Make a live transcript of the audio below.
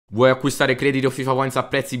Vuoi acquistare crediti o FIFA Points a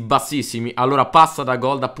prezzi bassissimi? Allora passa da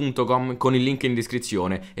gold.com con il link in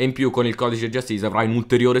descrizione e in più con il codice Justees avrai un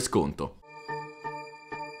ulteriore sconto.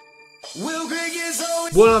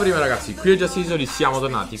 Buona prima ragazzi, qui è Justees, siamo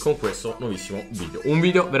tornati con questo nuovissimo video. Un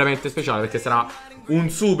video veramente speciale perché sarà un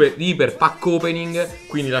super iper pack opening,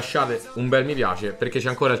 quindi lasciate un bel mi piace perché c'è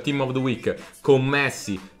ancora il Team of the Week con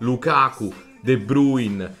Messi, Lukaku, De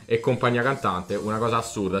Bruyne e compagnia cantante. Una cosa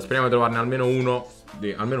assurda, speriamo di trovarne almeno uno,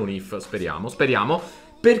 almeno un if, speriamo,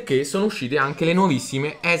 perché sono uscite anche le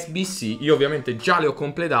nuovissime SBC. Io ovviamente già le ho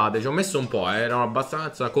completate, ci ho messo un po', erano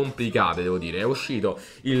abbastanza complicate devo dire. È uscito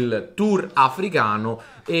il tour africano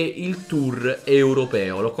e il tour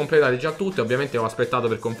europeo, l'ho completate già tutte, ovviamente ho aspettato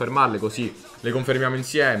per confermarle così le confermiamo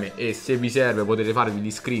insieme e se vi serve potete farvi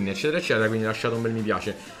gli screen eccetera eccetera, quindi lasciate un bel mi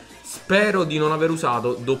piace. Spero di non aver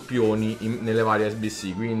usato doppioni nelle varie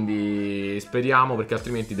SBC, quindi speriamo perché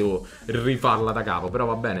altrimenti devo rifarla da capo, però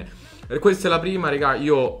va bene. Questa è la prima, raga,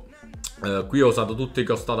 io qui ho usato tutti i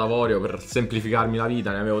costa d'avorio per semplificarmi la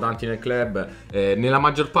vita, ne avevo tanti nel club. Nella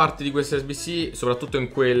maggior parte di queste SBC, soprattutto in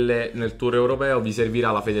quelle nel tour europeo, vi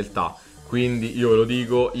servirà la fedeltà. Quindi io ve lo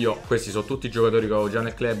dico, questi sono tutti i giocatori che avevo già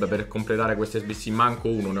nel club. Per completare queste SBC manco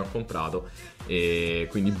uno ne ho comprato, e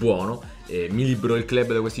quindi buono. Mi libero il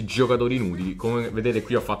club da questi giocatori inutili. Come vedete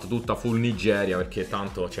qui ho fatto tutta full Nigeria perché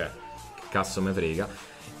tanto, cioè, che cazzo me frega.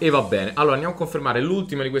 E va bene, allora andiamo a confermare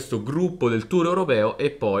l'ultima di questo gruppo del tour europeo e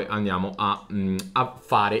poi andiamo a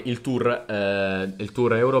fare il tour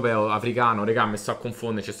europeo africano. Regà, mi sto a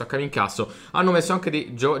confondere, ci sto a capire in cazzo. Hanno messo anche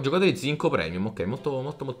dei giocatori Zinco Premium, ok, molto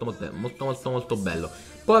bello.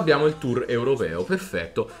 Poi abbiamo il tour europeo,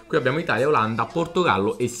 perfetto. Qui abbiamo Italia, Olanda,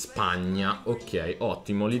 Portogallo e Spagna. Ok,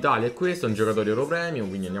 ottimo, l'Italia è questo, è un giocatore Euro Premium,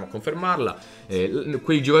 quindi andiamo a confermarla.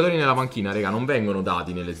 Quei giocatori nella panchina, raga, non vengono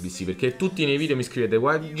dati nelle SBC perché tutti nei video mi scrivete: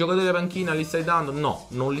 guarda, i giocatori della panchina li stai dando? No,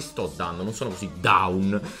 non li sto dando, non sono così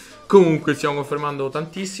down. Comunque stiamo confermando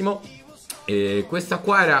tantissimo. E questa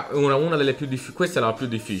qua era una delle più difficili. Questa era la più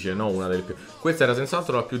difficile, no una delle più. Questa era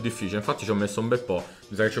senz'altro la più difficile. Infatti ci ho messo un bel po'.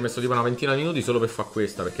 Mi sa che ci ho messo tipo una ventina di minuti solo per fare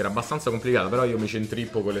questa, perché era abbastanza complicata. Però io mi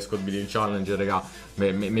centrippo con le Squad Building Challenge, raga.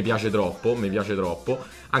 Mi piace troppo, mi piace troppo.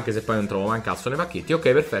 Anche se poi non trovo mai un cazzo nei pacchetti.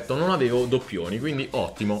 Ok, perfetto, non avevo doppioni, quindi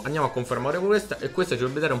ottimo. Andiamo a confermare questa. E questa ci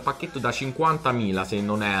vuol vedere un pacchetto da 50.000 se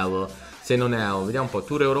non è. Vediamo un po',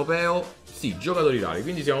 tour europeo. Sì, giocatori rari,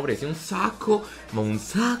 quindi siamo presi un sacco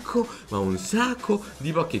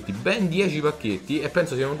di pacchetti, ben 10 pacchetti e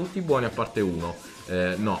penso siano tutti buoni a parte uno.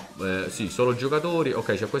 Sì, solo giocatori.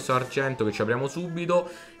 Ok, c'è questo argento che ci apriamo subito.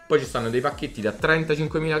 Poi ci stanno dei pacchetti da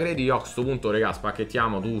 35.000 crediti. Io a questo punto, raga,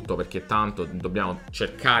 spacchettiamo tutto perché tanto dobbiamo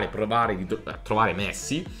cercare, provare di trovare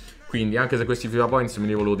Messi. Quindi anche se questi FIFA Points me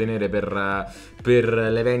li volevo tenere per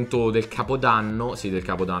l'evento del Capodanno. Sì, del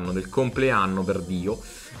Capodanno, del compleanno, per Dio.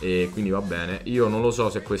 E quindi va bene. Io non lo so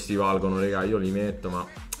se questi valgono, raga. Io li metto, ma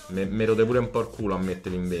me rode pure un po' il culo a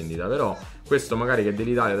metterli in vendita. Però questo magari che è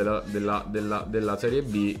dell'Italia, della Serie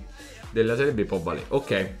B, può valere.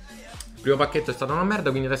 Ok, il primo pacchetto è stato una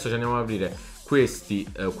merda, quindi adesso ci andiamo ad aprire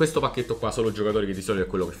questo pacchetto qua, solo giocatori, che di solito è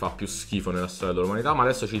quello che fa più schifo nella storia dell'umanità. Ma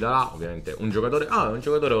adesso ci darà ovviamente un giocatore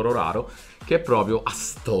oro raro, che è proprio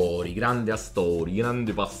Astori, grande Astori,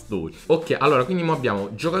 grande Pastori. Ok, allora quindi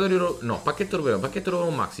abbiamo giocatori pacchetto europeo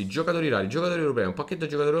maxi, giocatori rari, giocatori europei, un pacchetto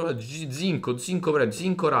giocatori europei, zinco rari,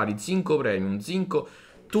 zinco premium, zinco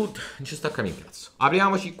tutto, non ci sta a capire in cazzo.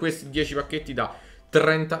 Apriamoci questi 10 pacchetti da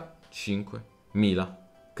 35.000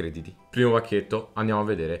 crediti. Primo pacchetto, andiamo a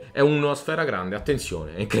vedere. È una sfera grande,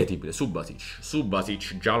 attenzione, è incredibile.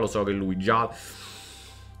 Subasic, già lo so che lui, già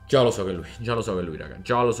lo so che lui, raga.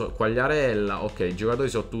 Già lo so, Quagliarella. Ok, i giocatori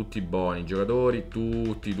sono tutti buoni. Giocatori,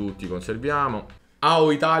 tutti conserviamo.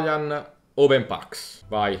 AO Italian Open Packs.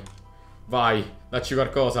 Vai, dacci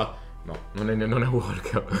qualcosa. No, non è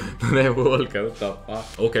workout. Non è workout.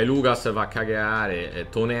 Ok, Lucas fa cagare.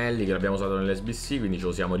 Tonelli, che l'abbiamo usato nell'SBC, quindi ce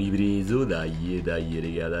lo siamo ripreso. Dai,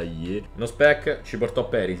 raga, dai. No spec ci portò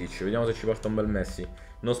Perisic. Vediamo se ci porta un bel Messi.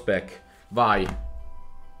 No spec, vai.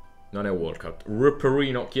 Non è workout.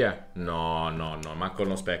 Ripperino, chi è? No, manco il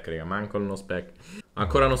no spec, raga. Manco il no spec.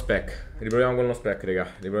 Ancora no spec. Riproviamo con lo spec, raga.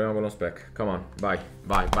 Riproviamo con lo spec. Come on, vai,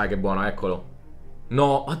 che buono, eccolo.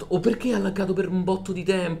 No, perché ha laggato per un botto di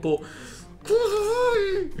tempo?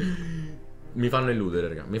 Mi fanno illudere,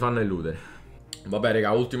 raga, mi fanno illudere. Vabbè,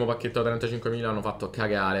 raga, ultimo pacchetto da 35.000, hanno fatto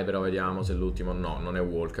cagare, però vediamo se l'ultimo. No, non è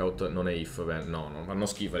walkout, non è if, no, fanno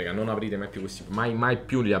schifo, raga, non aprite mai più questi. Mai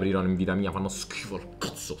più li aprirò in vita mia, fanno schifo al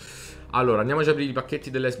cazzo. Allora, andiamoci a aprire i pacchetti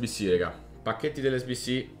dell'SBC, raga. Pacchetti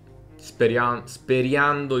dell'SBC,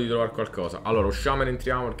 sperando di trovare qualcosa. Allora, usciamo ed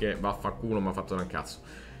entriamo perché vaffanculo mi ha fatto un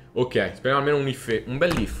cazzo. Ok, speriamo almeno un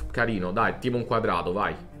bel if, carino, dai, tipo un quadrato,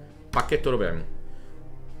 vai. Pacchetto europeo.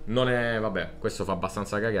 Non è, vabbè, questo fa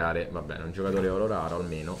abbastanza cagare. Vabbè, è un giocatore oro raro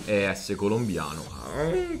almeno. ES colombiano.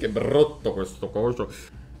 Che brutto questo coso.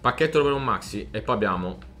 Pacchetto europeo maxi. E poi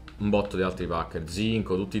abbiamo un botto di altri pack.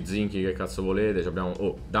 Zinco, tutti i zinchi che cazzo volete. Abbiamo,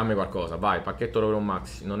 oh, dammi qualcosa, vai. Pacchetto europeo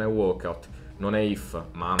maxi. Non è walkout, non è if.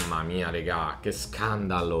 Mamma mia, regà, che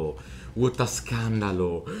scandalo. What a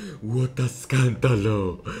scandalo. What a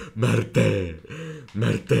scandalo. Merte.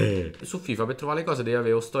 Merte. Su FIFA per trovare le cose devi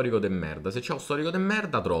avere lo storico de merda. Se c'è lo storico de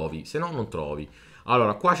merda trovi, se no non trovi.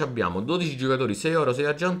 Allora qua abbiamo 12 giocatori, 6 oro, 6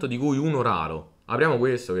 argento, di cui uno raro. Apriamo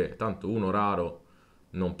questo che tanto uno raro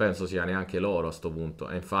non penso sia neanche l'oro a sto punto.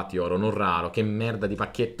 E infatti oro non raro. Che merda di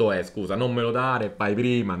pacchetto è? Scusa, non me lo dare, fai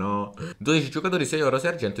prima, no? 12 giocatori, 6 oro, 6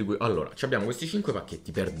 argento, di cui... Allora, abbiamo questi 5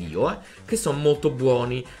 pacchetti, per Dio, che sono molto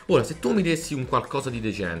buoni. Ora, se tu mi dessi un qualcosa di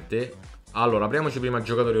decente... Allora, apriamoci prima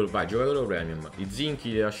giocatori, vai, giocatore premium. I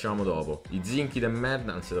zinchi li lasciamo dopo. I zinchi de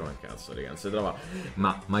merda non si trova un cazzo, raga, non si trova.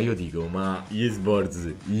 Ma io dico, ma gli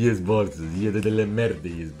esports, siete delle merde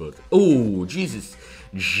gli esports. Oh, Jesus.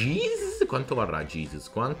 Jesus? Quanto varrà Jesus?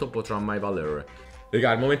 Quanto potrà mai valere?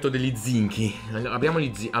 Raga, è il momento degli zinchi. Abbiamo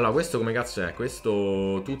gli zinchi. Allora, questo come cazzo è?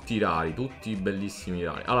 Questo tutti rari, tutti bellissimi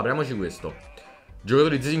rari. Allora, apriamoci questo.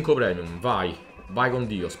 Giocatori zinco premium, vai. Vai con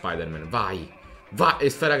Dio, Spider-Man, vai. Va, e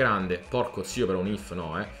sfera grande. Porco zio, per un if,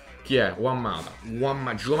 no, Chi è?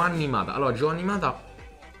 Giovanni Mata. Allora, Giovanni Mata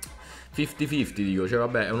 50-50 dico. Cioè,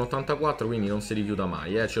 vabbè, è un 84, quindi non si rifiuta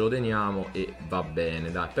mai, Ce lo teniamo e va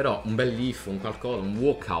bene, dai. Però un bel if, un qualcosa, un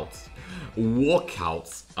walkout.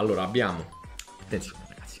 Allora, abbiamo... Attenzione,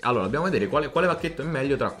 ragazzi. Allora, dobbiamo vedere quale pacchetto è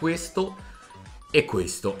meglio tra questo e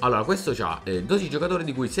questo. Allora, questo c'ha 12 giocatori,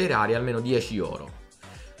 di cui 6 rari e almeno 10 oro.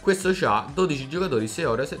 Questo c'ha 12 giocatori, 6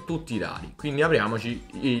 ore, tutti rari. Quindi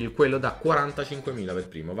apriamoci quello da 45.000 per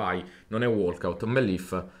primo. Vai, non è walkout, un bel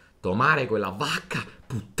if. Tomare quella vacca,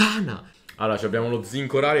 puttana. Allora, abbiamo lo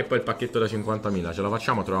zinco rari e poi il pacchetto da 50.000. Ce la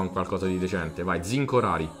facciamo a trovare un qualcosa di decente. Vai, zinco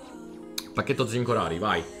rari. Pacchetto zinco rari,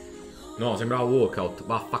 vai. No, sembrava walkout,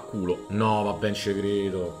 vaffanculo. No, va ben ci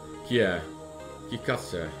credo. Chi è? Chi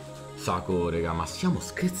cazzo è? Sacco, raga, ma stiamo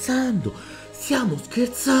scherzando. Stiamo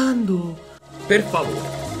scherzando. Per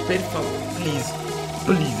favore, please,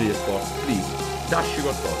 eSports, please, dacci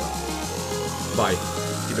qualcosa. Vai,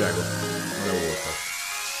 ti prego, non è walkout.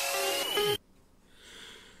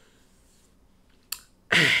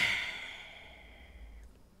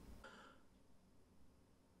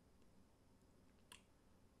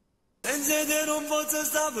 Non posso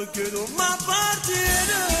stare perché non mi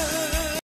appartiene.